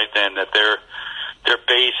out right then that they're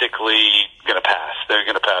basically going to pass. They're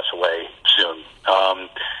going to pass away soon.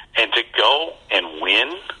 And to go and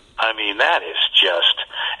win, I mean, that is just...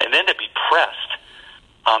 And then to be pressed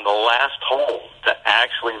on the last hole to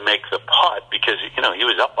actually make the putt, because, you know, he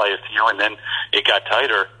was up by a few, and then it got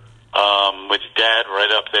tighter with your dad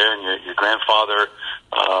right up there and your grandfather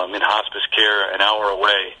in hospice care an hour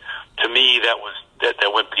away. To me, that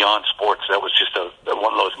went beyond sports. That was just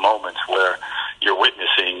one of those moments where you're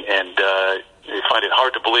witnessing, and you find it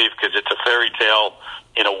hard to believe because it's a fairy tale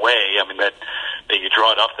in a way. I mean, that you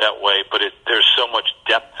draw it up that way, but there's so much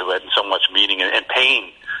depth to it and so much meaning and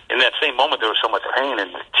pain. In that same moment, there was so much pain,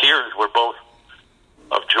 and the tears were both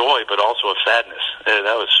of joy but also of sadness. That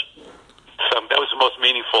was the most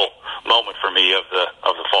meaningful moment for me of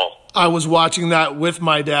the fall. I was watching that with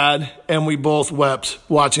my dad, and we both wept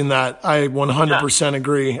watching that. I 100%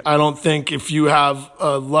 agree. I don't think if you have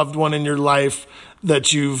a loved one in your life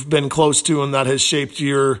that you've been close to and that has shaped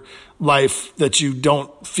your life, that you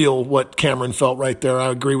don't feel what Cameron felt right there. I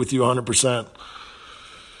agree with you 100%.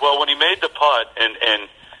 Well, when he made the putt, and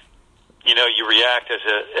you know, you react as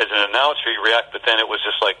an announcer, you react, but then it was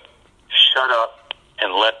just like, shut up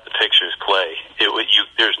and let the pictures play.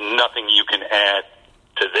 There's nothing you can add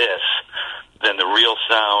to this than the real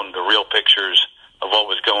sound, the real pictures of what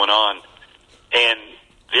was going on. And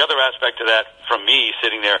the other aspect of that, from me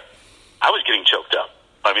sitting there, I was getting choked up.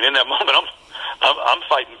 I mean, in that moment, I'm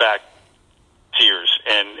fighting back tears,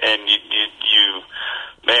 and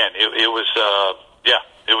it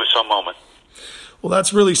was some moment. Well,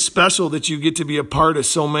 that's really special that you get to be a part of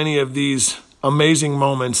so many of these amazing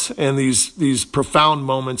moments and these profound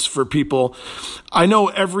moments for people. I know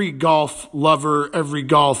every golf lover, every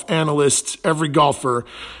golf analyst, every golfer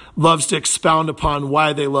loves to expound upon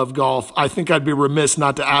why they love golf. I think I'd be remiss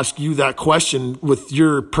not to ask you that question with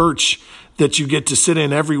your perch that you get to sit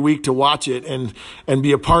in every week to watch it and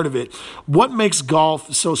be a part of it. What makes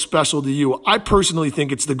golf so special to you? I personally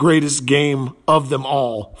think it's the greatest game of them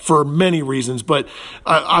all for many reasons, but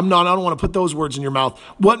I don't want to put those words in your mouth.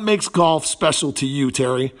 What makes golf special to you,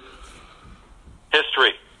 Terry?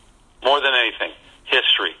 History. More than anything.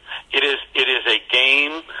 History. It is a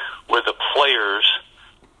game where the players,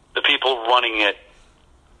 the people running it,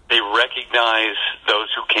 they recognize those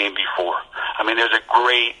who came before. I mean, there's a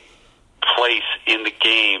great place in the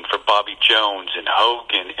game for Bobby Jones and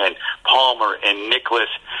Hogan and Palmer and Nicklaus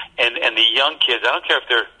and the young kids. I don't care if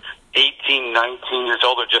they're 18, 19 years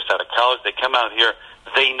old or just out of college. They come out here,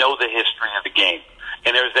 they know the history of the game.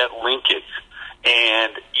 And there's that linkage.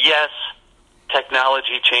 And yes,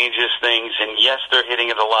 technology changes things, and yes, they're hitting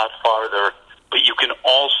it a lot farther, but you can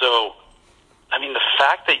also, I mean, the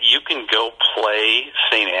fact that you can go play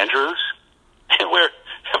St. Andrews, where,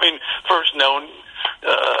 I mean, first known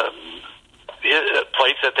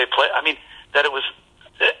place that they play. I mean, that it was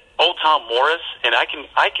Old Tom Morris, and I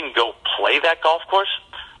can go play that golf course.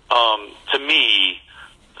 To me,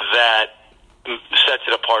 that sets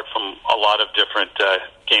it apart from a lot of different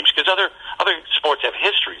games, because other sports have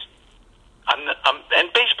histories. And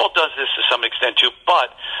baseball does this to some extent too,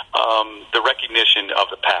 but the recognition of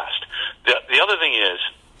the past. The other thing is,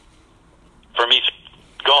 for me,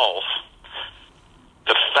 golf,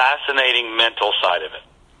 the fascinating mental side of it.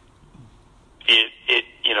 It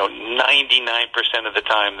 99% of the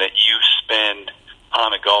time that you spend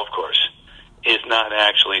on a golf course is not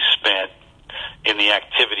actually spent in the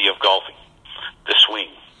activity of golfing, the swing,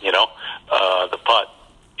 the putt.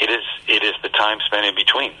 It is the time spent in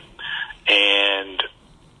between. And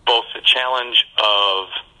both the challenge of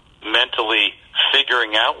mentally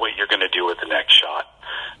figuring out what you're going to do with the next shot.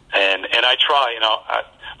 And I try,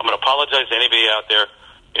 I'm going to apologize to anybody out there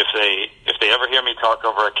if they ever hear me talk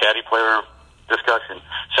over a caddy player discussion.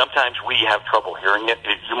 Sometimes we have trouble hearing it.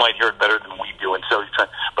 You might hear it better than we do, and so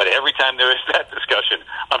but every time there is that discussion,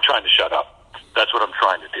 I'm trying to shut up. That's what I'm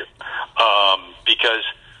trying to do, because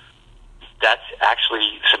that's actually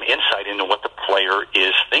some insight into what the player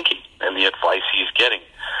is thinking and the advice he's getting.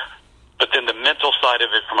 But then the mental side of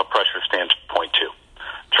it from a pressure standpoint too,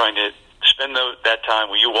 trying to spend that time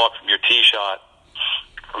when you walk from your tee shot,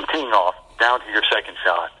 from teeing off, down to your second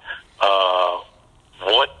shot,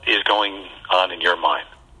 what is going on in your mind?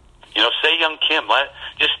 You know, say young Kim,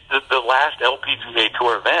 just the last LPGA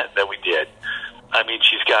Tour event that we did. I mean,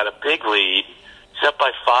 she's got a big lead. She's up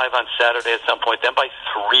by 5 on Saturday at some point, then by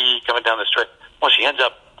 3 coming down the stretch. Well, she ends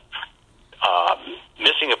up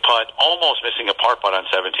missing a putt, almost missing a par putt on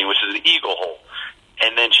 17, which is an eagle hole.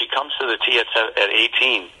 And then she comes to the tee at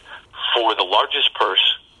 18 for the largest purse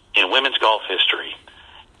in women's golf history.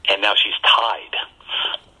 And now she's tied.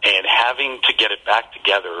 And having to get it back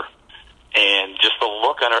together, and just the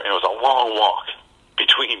look on her, and it was a long walk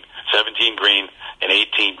between 17 green and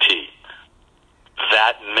 18 tee.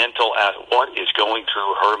 That mental, what is going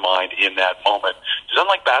through her mind in that moment? It's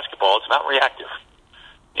unlike basketball, it's not reactive.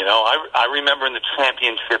 You know, I remember in the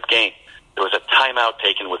championship game, there was a timeout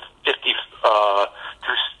taken with 54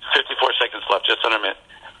 seconds left, just under a minute,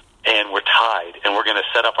 and we're tied, and we're going to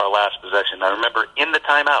set up our last possession. I remember in the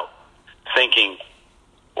timeout thinking,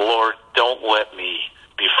 Lord, don't let me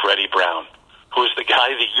be Freddie Brown, who was the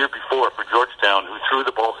guy the year before for Georgetown who threw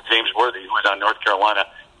the ball to James Worthy, who was on North Carolina,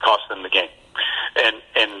 cost them the game.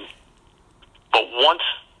 But once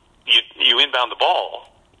you inbound the ball,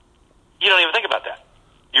 you don't even think about that.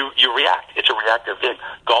 You react. It's a reactive thing.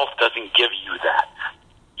 Golf doesn't give you that.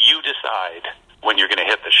 You decide when you're going to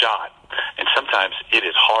hit the shot, and sometimes it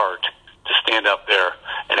is hard to stand up there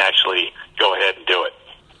and actually go ahead and do it.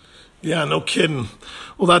 Yeah, no kidding.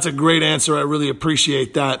 Well, that's a great answer. I really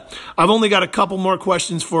appreciate that. I've only got a couple more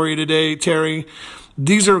questions for you today, Terry.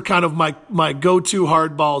 These are kind of my go-to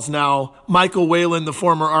hardballs now. Michael Whalen, the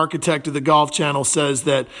former architect of the Golf Channel, says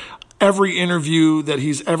that every interview that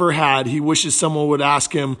he's ever had, he wishes someone would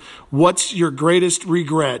ask him, what's your greatest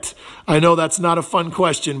regret? I know that's not a fun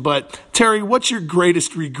question, but Terry, what's your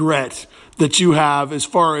greatest regret that you have as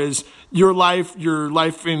far as your life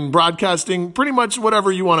in broadcasting, pretty much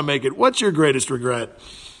whatever you want to make it? What's your greatest regret?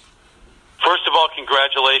 First of all,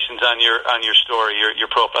 congratulations on your story. Your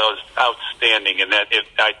profile is outstanding, and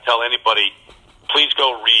I tell anybody, please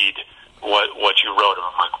go read what you wrote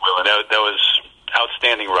on Mike Whalen. That was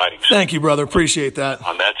outstanding writing. Thank you, brother. Appreciate that.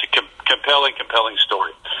 That's a compelling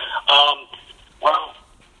story. Well,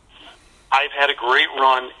 I've had a great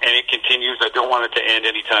run, and it continues. I don't want it to end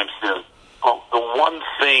anytime soon. The one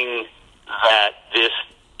thing that this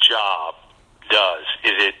job does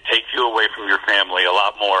is it takes you away from your family a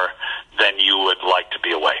lot more than you would like to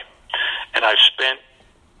be away. And I've spent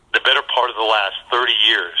the better part of the last 30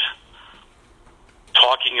 years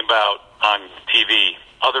talking about on TV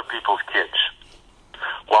other people's kids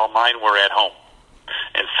while mine were at home.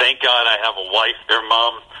 And thank God I have a wife, their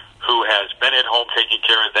mom, who has been at home taking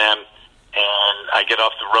care of them. And I get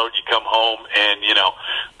off the road, you come home, and,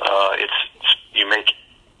 you make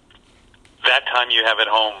that time you have at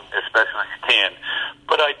home as special as you can.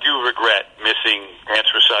 But I do regret missing dance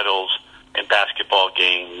recitals and basketball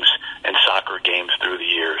games and soccer games through the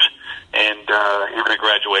years, and even a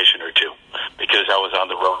graduation or two, because I was on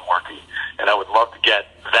the road working. And I would love to get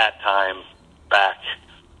that time back,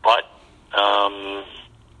 but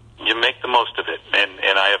you make the most of it,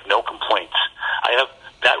 and I have no complaints. I have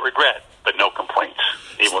that regret, but no complaints,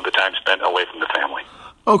 even with the time spent away from the family.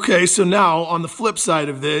 Okay, so now on the flip side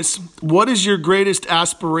of this, what is your greatest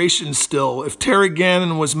aspiration still? If Terry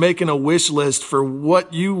Gannon was making a wish list for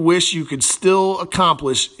what you wish you could still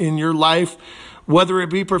accomplish in your life, whether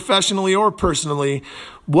it be professionally or personally,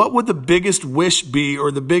 what would the biggest wish be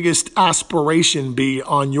or the biggest aspiration be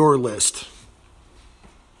on your list?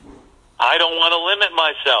 I don't want to limit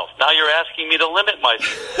myself. Now you're asking me to limit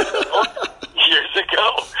myself. Years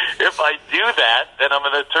ago, if I do that, then I'm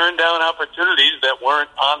going to turn down opportunities that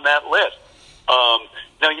weren't on that list.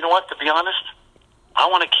 Now, you know what? To be honest, I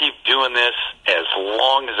want to keep doing this as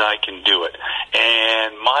long as I can do it.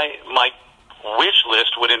 And my wish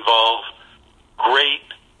list would involve great,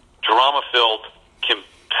 drama-filled,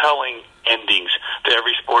 compelling endings to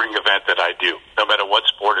every sporting event that I do, no matter what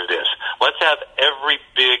sport it is. Let's have every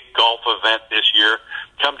big golf event this year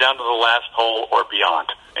come down to the last hole or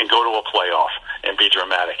beyond and go to a playoff and be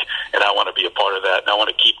dramatic. And I want to be a part of that, and I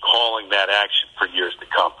want to keep calling that action for years to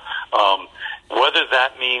come. Whether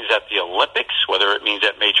that means at the Olympics, whether it means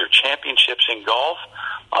at major championships in golf,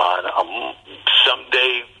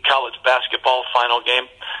 someday college basketball final game,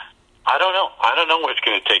 I don't know. I don't know where it's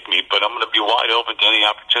going to take me, but I'm going to be wide open to any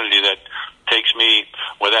opportunity that takes me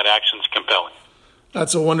where that action's compelling.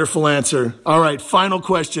 That's a wonderful answer. All right, final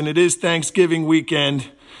question. It is Thanksgiving weekend,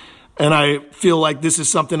 and I feel like this is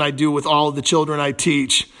something I do with all of the children I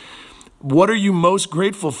teach. what are you most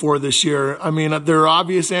grateful for this year? I mean, there are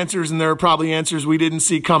obvious answers and there are probably answers we didn't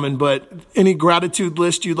see coming, but any gratitude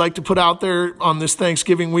list you'd like to put out there on this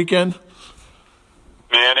Thanksgiving weekend?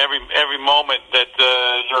 Man, every moment that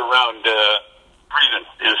you're around breathing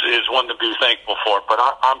is one to be thankful for. But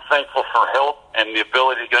I'm thankful for health and the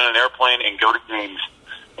ability to get on an airplane and go to games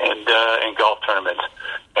and golf tournaments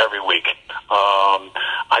every week.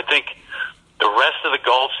 I think the rest of the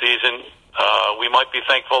golf season, we might be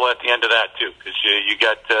thankful at the end of that too, because you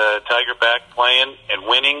got Tiger back playing and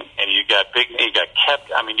winning, and you got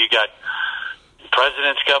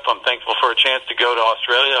President's Cup. I'm thankful for a chance to go to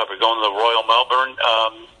Australia. I'll be going to the Royal Melbourne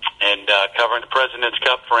and covering the President's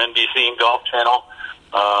Cup for NBC and Golf Channel.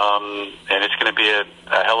 And it's going to be a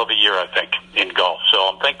hell of a year, I think, in golf. So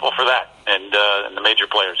I'm thankful for that and the major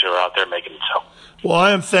players who are out there making it so. Well,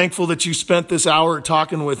 I am thankful that you spent this hour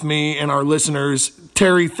talking with me and our listeners.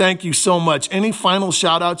 Terry, thank you so much. Any final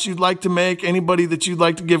shout-outs you'd like to make? Anybody that you'd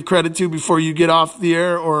like to give credit to before you get off the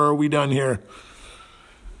air, or are we done here?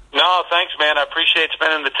 No, thanks, man. I appreciate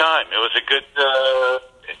spending the time. It was a good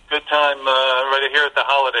time right here at the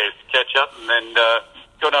holidays to catch up and then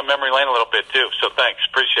go down memory lane a little bit, too. So thanks.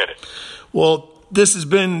 Appreciate it. Well, this has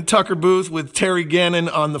been Tucker Booth with Terry Gannon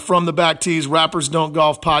on the From the Back Tees Rappers Don't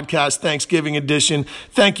Golf podcast, Thanksgiving edition.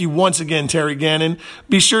 Thank you once again, Terry Gannon.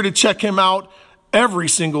 Be sure to check him out every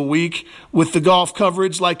single week with the golf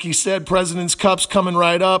coverage. Like he said, President's Cup's coming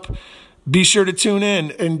right up. Be sure to tune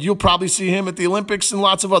in, and you'll probably see him at the Olympics and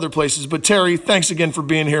lots of other places. But, Terry, thanks again for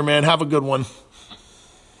being here, man. Have a good one.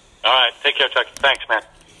 All right. Take care, Tucker. Thanks, man.